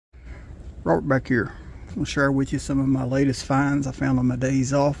Robert back here. I'll share with you some of my latest finds I found on my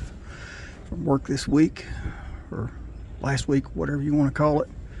days off from work this week, or last week, whatever you want to call it.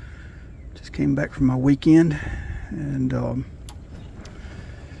 Just came back from my weekend, and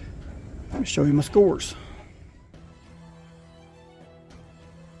let me show you my scores.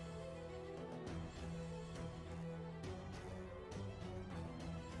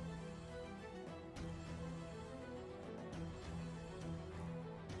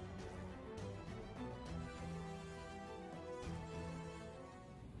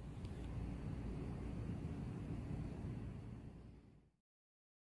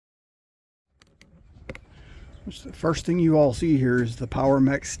 The first thing you all see here is the Power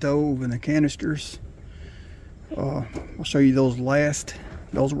Max stove and the canisters. I'll show you those last.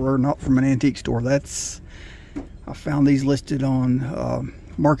 Those were not from an antique store. I found these listed on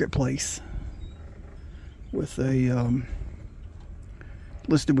Marketplace with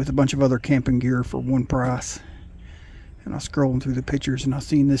listed with a bunch of other camping gear for one price. And I was scrolling through the pictures and I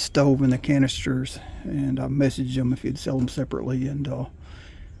seen this stove and the canisters, and I messaged them if you'd sell them separately, and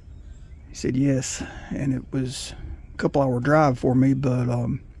he said yes. And it was a couple-hour drive for me, but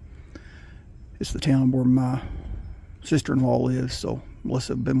it's the town where my sister-in-law lives, so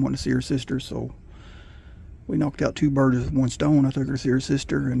Melissa had been wanting to see her sister, so we knocked out two birds with one stone. I took her to see her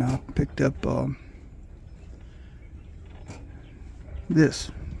sister, and I picked up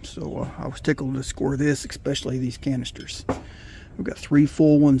this. So I was tickled to score this, especially these canisters. We've got 3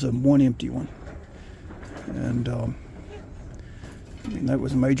 full ones and 1 empty one, and I mean, that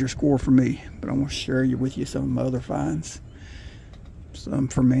was a major score for me. But I want to share with you some of my other finds. Some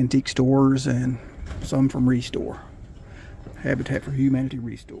from antique stores and some from Restore. Habitat for Humanity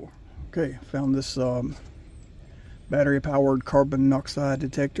Restore. Okay, I found this battery-powered carbon monoxide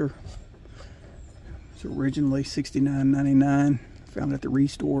detector. It's originally $69.99. Found it at the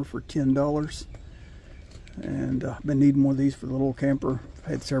Restore for $10. And I've been needing one of these for the little camper. I've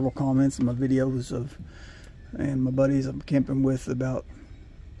had several comments in my videos and my buddies I'm camping with about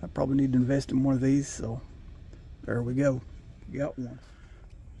I probably need to invest in one of these, so there we go. Got one.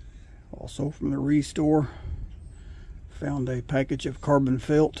 Also from the Restore, found a package of carbon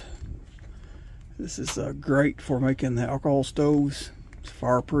felt. This is great for making the alcohol stoves. It's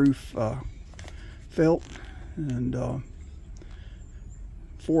fireproof felt, and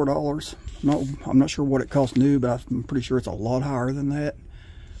 $4. I'm not sure what it costs new, but I'm pretty sure it's a lot higher than that.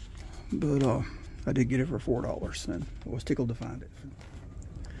 But I did get it for $4, and I was tickled to find it.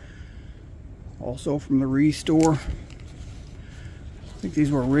 Also from the Restore, I think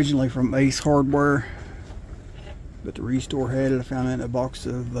these were originally from Ace Hardware, but the Restore had it. I found it in a box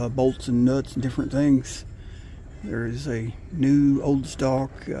of bolts and nuts and different things. There is a new old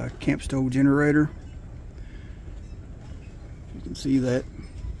stock camp stove generator. You can see that,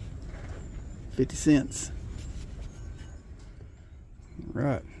 50 cents.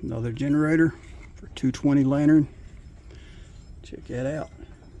 Right, another generator for 220 lantern. Check that out.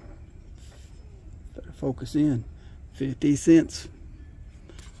 Better focus in. 50 cents.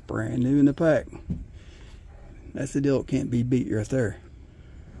 Brand new in the pack. That's the deal. It can't be beat right there.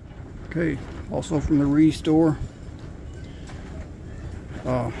 Okay, also from the Restore.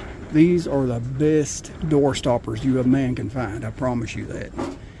 These are the best door stoppers a man can find. I promise you that.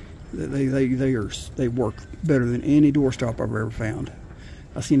 They work better than any door stop I've ever found.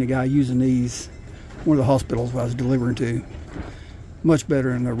 I seen a guy using these one of the hospitals I was delivering to. Much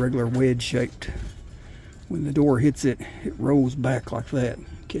better than a regular wedge shaped. When the door hits it, it rolls back like that,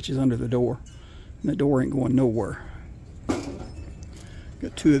 catches under the door, and the door ain't going nowhere.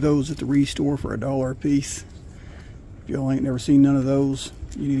 Got 2 of those at the Restore for $1 a piece. If y'all ain't never seen none of those,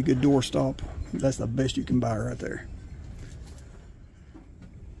 you need a good door stop. That's the best you can buy right there.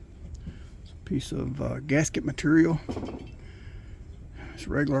 It's a piece of gasket material. It's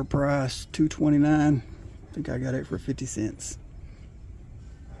regular price $2.29. I think I got it for 50 cents.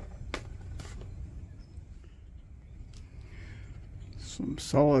 Some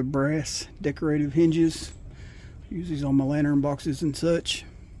solid brass decorative hinges. Use these on my lantern boxes and such.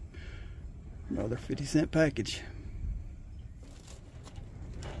 Another 50-cent package.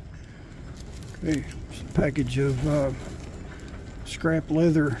 Okay, just a package of scrap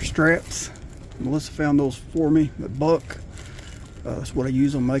leather straps. Melissa found those for me at Buck. That's what I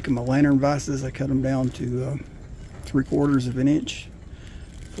use on making my lantern vices. I cut them down to 3/4 of an inch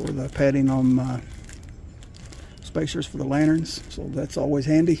for the padding on my spacers for the lanterns, so that's always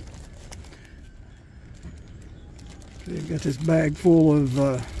handy. Okay, I've got this bag full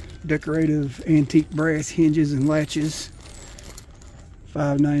of decorative antique brass hinges and latches.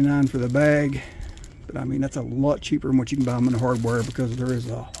 $5.99 for the bag, but I mean that's a lot cheaper than what you can buy them in the hardware, because there is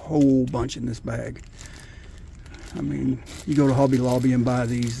a whole bunch in this bag. I mean, you go to Hobby Lobby and buy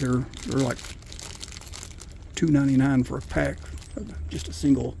these, they're like $2.99 for a pack, just a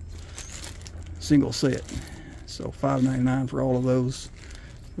single set. So $5.99 for all of those.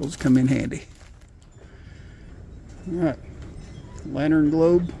 Those come in handy. All right, lantern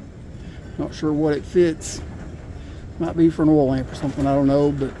globe. Not sure what it fits. Might be for an oil lamp or something, I don't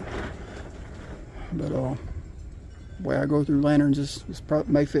know, but the way I go through lanterns, this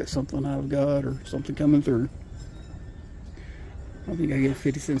probably may fit something I've got or something coming through. I think I get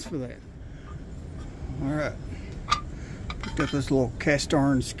 50 cents for that. All right, picked up this little cast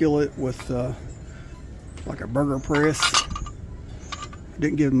iron skillet with like a burger press.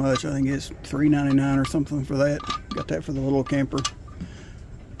 Didn't give much. I think it's $3.99 or something for that. Got that for the little camper.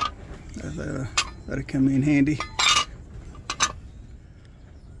 That'll come in handy.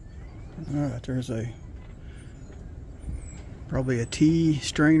 All right, there's probably a tea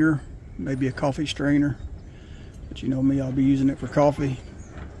strainer, maybe a coffee strainer. But you know me, I'll be using it for coffee.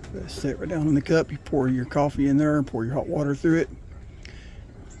 Set it right down in the cup. You pour your coffee in there and pour your hot water through it.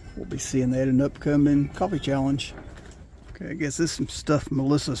 We'll be seeing that in an upcoming coffee challenge. Okay, I guess this is some stuff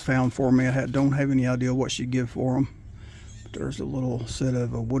Melissa's found for me. I don't have any idea what she'd give for them. But there's a little set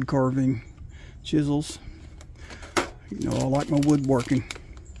of wood carving chisels. You know, I like my woodworking.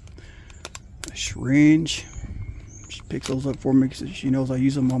 A syringe. She picks those up for me because she knows I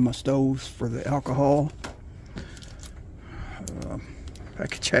use them on my stoves for the alcohol.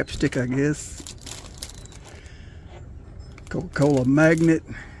 Pack of chapstick, I guess. Coca-Cola magnet.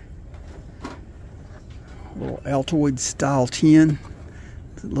 A little Altoid style tin.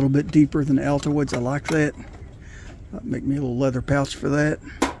 It's a little bit deeper than the Altoids. I like that. Make me a little leather pouch for that.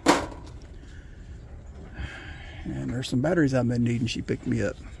 And there's some batteries I've been needing. She picked me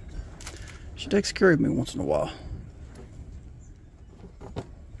up. She takes care of me once in a while.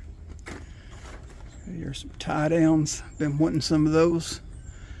 Here's some tie downs. Been wanting some of those.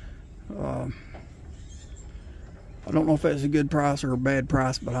 I don't know if that's a good price or a bad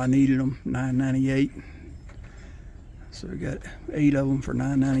price, but I needed them. $9.98. So we got 8 of them for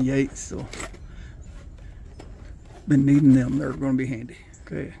 $9.98. So been needing them. They're going to be handy.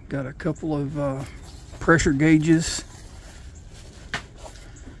 Okay, got a couple of pressure gauges.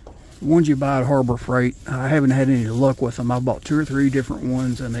 The ones you buy at Harbor Freight, I haven't had any luck with them. I bought 2 or 3 different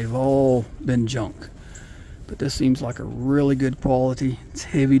ones and they've all been junk. But this seems like a really good quality. It's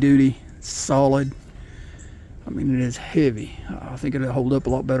heavy duty, it's solid. I mean, it is heavy. I think it'll hold up a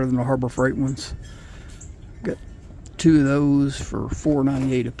lot better than the Harbor Freight ones. Got 2 of those for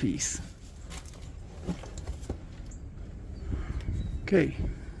 $4.98 a piece. Okay,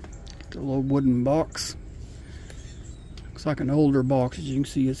 the little wooden box. Looks like an older box. As you can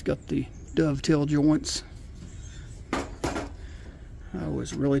see, it's got the dovetail joints. I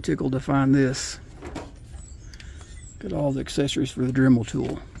was really tickled to find this. Got all the accessories for the Dremel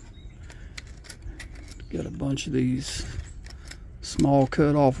tool. Got a bunch of these small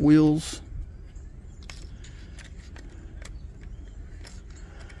cut off wheels.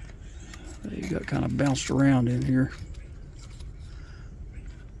 They got kind of bounced around in here.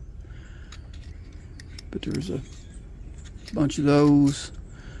 But there's a bunch of those.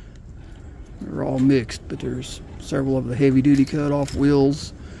 They're all mixed, but there's several of the heavy duty cut off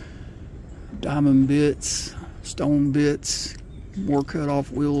wheels, diamond bits, stone bits, more cut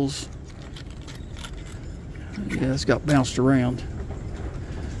off wheels. Yeah, it's got bounced around.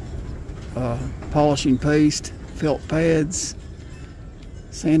 Polishing paste, felt pads,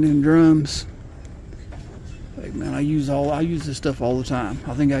 sanding drums. Hey man, I use this stuff all the time.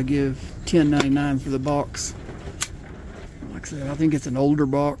 I think I give $10.99 for the box. Like I said, I think it's an older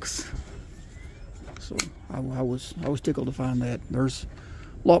box. So I was tickled to find that. There's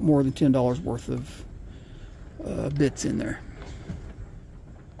a lot more than $10 worth of bits in there.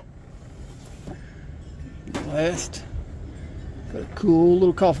 Last, got a cool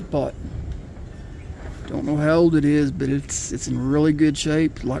little coffee pot. Don't know how old it is, but it's in really good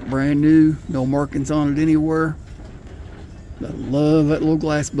shape, like brand new. No markings on it anywhere. I love that little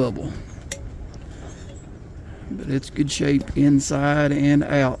glass bubble. But it's good shape inside and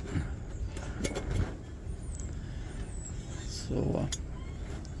out. So,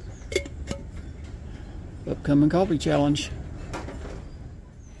 upcoming coffee challenge.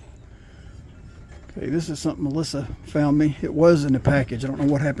 Okay, this is something Melissa found me. It was in the package. I don't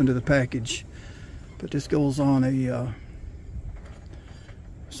know what happened to the package, but this goes on a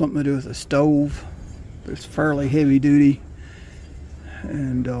something to do with a stove. But it's fairly heavy duty,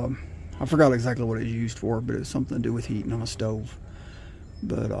 and I forgot exactly what it's used for, but it's something to do with heating on a stove.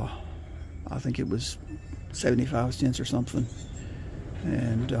 But I think it was 75 cents or something.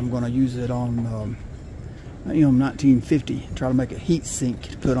 and I'm going to use it on 1950. Try to make a heat sink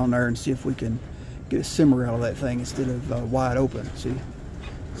to put on there and see if we can get a simmer out of that thing instead of wide open. See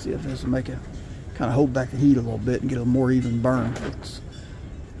if this will make it kind of hold back the heat a little bit and get a more even burn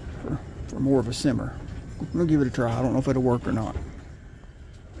for more of a simmer. I'm gonna give it a try. I don't know if it'll work or not.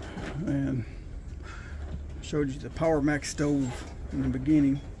 And I showed you the Power Max stove in the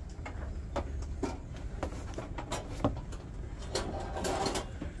beginning.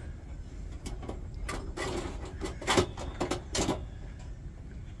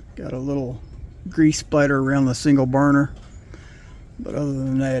 Got a little grease splatter around the single burner, but other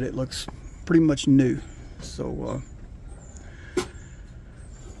than that, it looks pretty much new. So like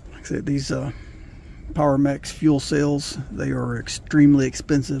I said, these Power Max fuel cells, they are extremely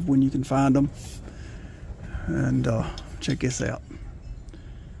expensive when you can find them. And check this out.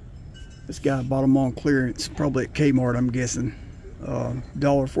 This guy bought them on clearance, probably at Kmart, I'm guessing.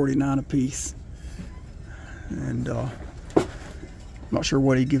 $1.49 a piece. And not sure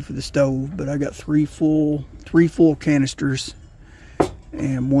what he'd give for the stove, but I got three full canisters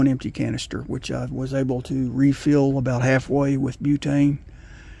and one empty canister, which I was able to refill about halfway with butane.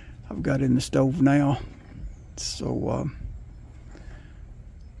 I've got in the stove now. So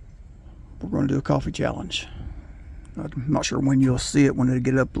we're going to do a coffee challenge. I'm not sure when you'll see it, when it'll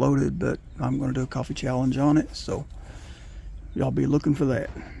get uploaded, but I'm going to do a coffee challenge on it, so y'all be looking for that.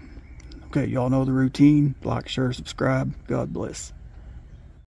 Okay, y'all know the routine. Like, share, subscribe. God bless.